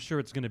well, I'm sure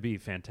it's going to be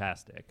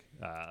fantastic.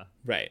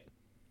 Right.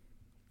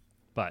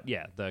 But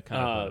yeah, the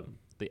kind of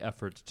the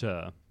effort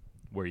to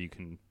where you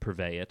can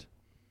purvey it.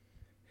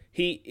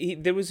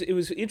 It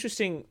was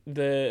interesting.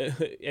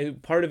 The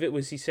part of it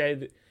was he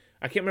said,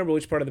 I can't remember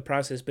which part of the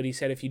process, but he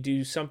said if you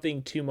do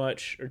something too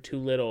much or too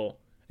little,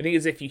 I think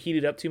it's if you heat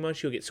it up too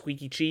much, you'll get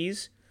squeaky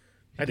cheese.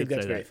 I think did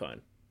that's say very that.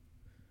 fun.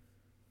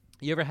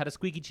 You ever had a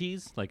squeaky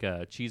cheese, like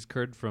a cheese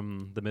curd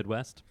from the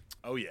Midwest?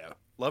 Oh yeah,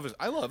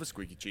 I love a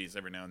squeaky cheese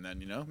every now and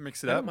then. You know,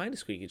 mix it I up. don't mind a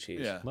squeaky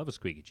cheese. Yeah. Love a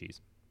squeaky cheese.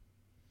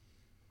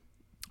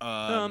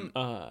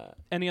 Uh,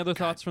 Any other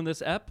thoughts from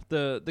this ep?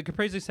 The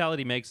caprese salad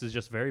he makes is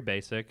just very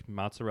basic: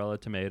 mozzarella,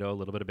 tomato, a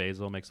little bit of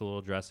basil, makes a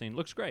little dressing.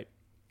 Looks great.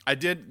 I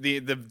did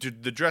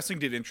the dressing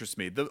did interest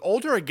me. The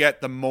older I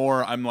get, the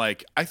more I'm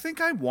like, I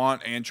think I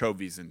want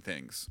anchovies and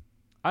things.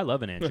 I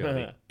love an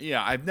anchovy.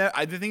 Yeah,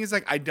 the thing is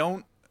like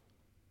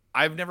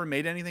I've never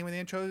made anything with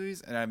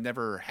anchovies, and I've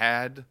never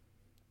had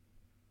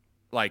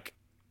like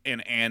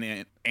an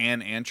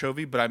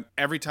anchovy. But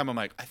every time I'm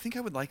like, I think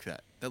I would like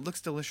that. That looks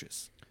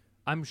delicious.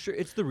 I'm sure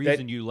it's the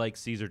reason you like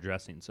Caesar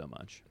dressing so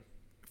much.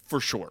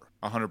 For sure,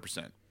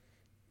 100%.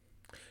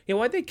 yeah,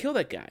 why'd they kill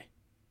that guy?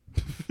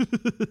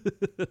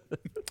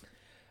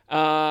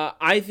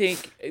 I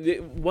think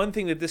one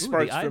thing that this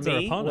sparks the for Ides are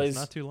me upon was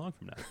us not too long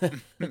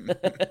from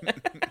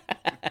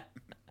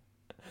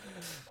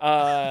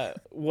now.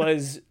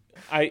 was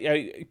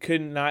I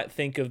could not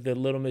think of the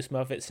Little Miss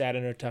Muffet sat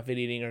in her tuffet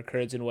eating her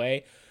curds and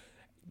whey.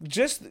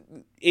 Just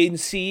in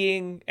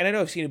seeing, and I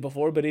know I've seen it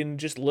before, but in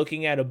just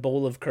looking at a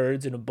bowl of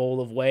curds and a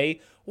bowl of whey,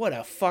 what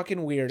a fucking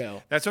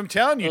weirdo. That's what I'm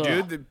telling you, Ugh.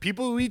 dude. The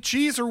people who eat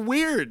cheese are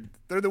weird.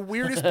 They're the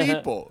weirdest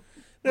people.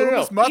 No, Little no.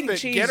 Miss Muffet, Eating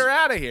cheese- get her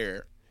out of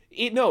here.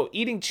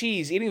 Eating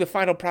cheese, eating the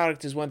final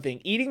product is one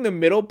thing. Eating the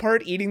middle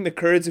part, eating the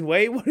curds and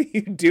whey, what are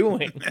you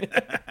doing?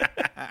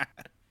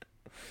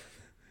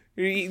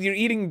 You're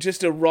eating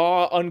just a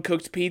raw,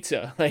 uncooked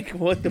pizza. Like,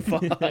 what the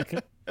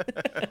fuck?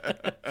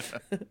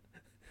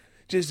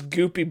 Just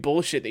goopy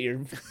bullshit that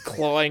you're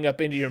clawing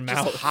up into your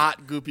mouth. Just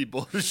hot, goopy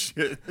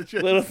bullshit.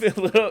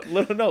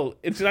 little, no,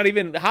 it's not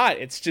even hot.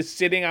 It's just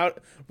sitting out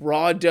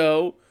raw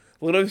dough.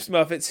 Little Miss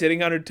Muffet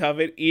sitting on her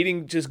tuffet,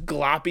 eating just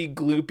gloppy,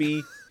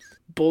 gloopy,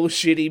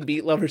 bullshitty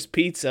meat lovers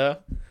pizza.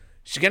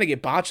 She's gonna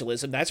get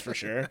botulism, that's for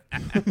sure.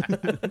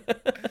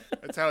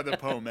 That's how the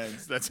poem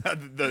ends. That's how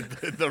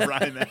the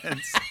rhyme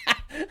ends.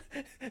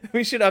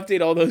 We should update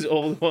all those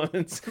old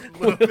ones.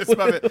 Little Miss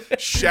Muffet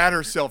shat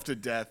herself to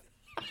death.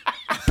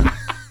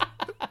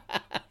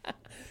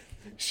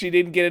 She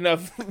didn't get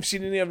enough. She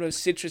didn't have enough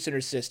citrus in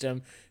her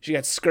system. She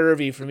got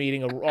scurvy from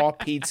eating a raw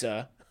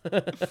pizza.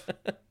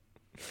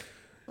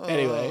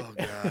 Anyway, Oh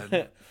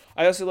god.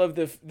 I also love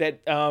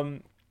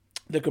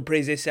the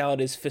caprese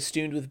salad is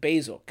festooned with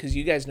basil, because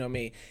you guys know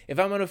me. If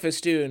I'm on a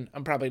festoon,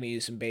 I'm probably gonna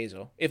use some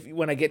basil.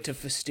 When I get to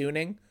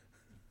festooning,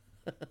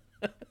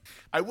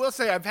 I will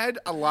say I've had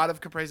a lot of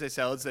caprese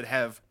salads that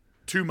have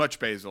too much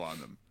basil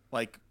on them.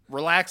 Like,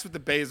 relax with the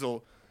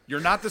basil. You're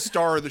not the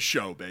star of the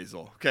show,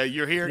 Basil. Okay,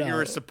 you're here. No.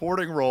 You're a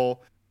supporting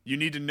role. You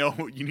need to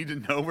know. You need to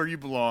know where you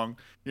belong.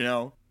 You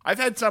know, I've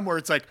had some where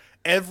it's like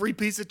every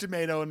piece of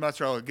tomato and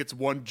mozzarella gets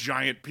one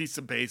giant piece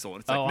of basil, and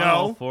it's like I'm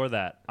all no, for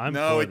that. I'm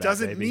no, for it that,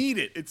 doesn't baby. need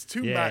it. It's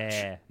too much.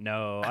 Yeah,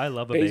 no, I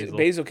love a basil.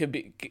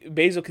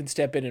 Basil can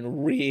step in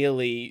and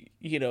really,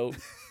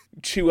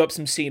 chew up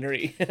some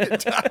scenery. It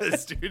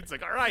does, dude. It's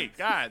like, all right,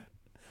 God.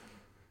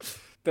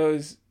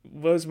 Those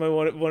was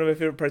one of my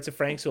favorite parts of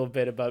Frank's whole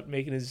bit about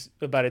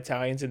about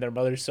Italians and their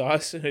mother's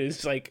sauce.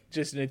 It's like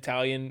just an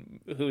Italian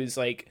who is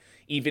like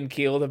even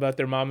keeled about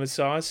their mama's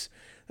sauce.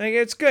 Like,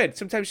 it's good.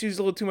 Sometimes she uses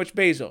a little too much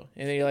basil,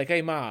 and then you're like,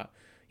 "Hey, ma,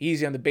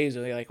 easy on the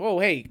basil." And you're like, "Oh,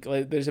 hey,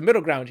 there's a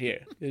middle ground here.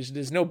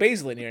 There's no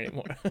basil in here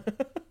anymore."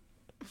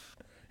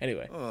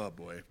 Anyway, Oh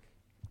boy.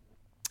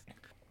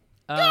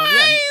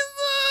 Yeah,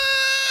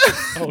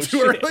 oh Too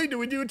shit! early? Did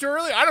we do it too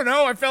early? I don't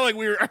know. I felt like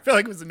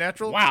it was a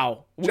natural.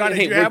 Wow, John, did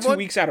hey, you we're have 2 one?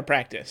 weeks out of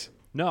practice.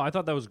 no, I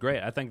thought that was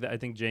great. I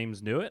think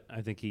James knew it.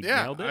 I think he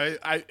Yeah, nailed it.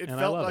 it and I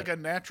felt love like it.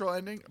 a natural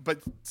ending, but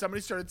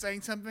somebody started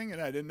saying something,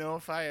 and I didn't know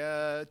if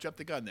I jumped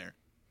the gun there.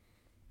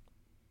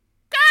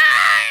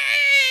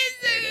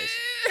 There it is.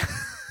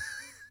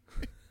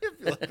 If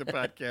you like the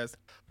podcast,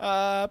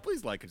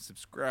 please like and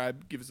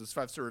subscribe. Give us those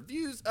 5-star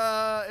reviews.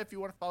 If you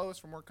want to follow us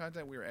for more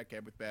content, we are at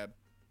Gab with Bab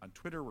on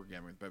Twitter. We're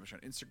Gab with Babish on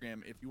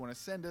Instagram. If you want to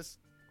send us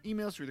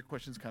emails for either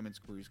questions, comments,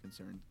 queries,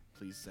 concerns,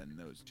 please send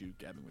those to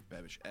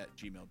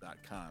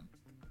gabbingwithbabish@gmail.com.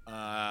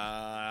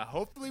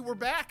 Hopefully we're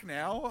back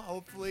now.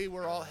 Hopefully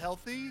we're all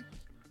healthy,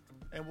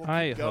 and we'll keep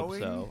I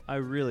going. hope so. I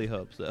really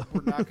hope so.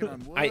 We're knocking on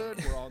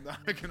wood. We're all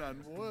knocking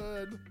on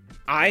wood.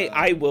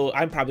 I will.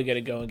 I'm probably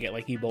gonna go and get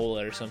like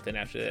Ebola or something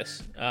after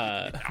this.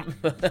 All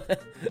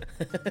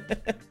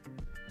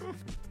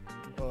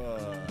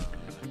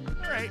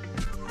right.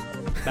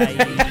 Bye.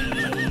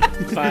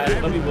 Bye.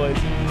 Love you, boys.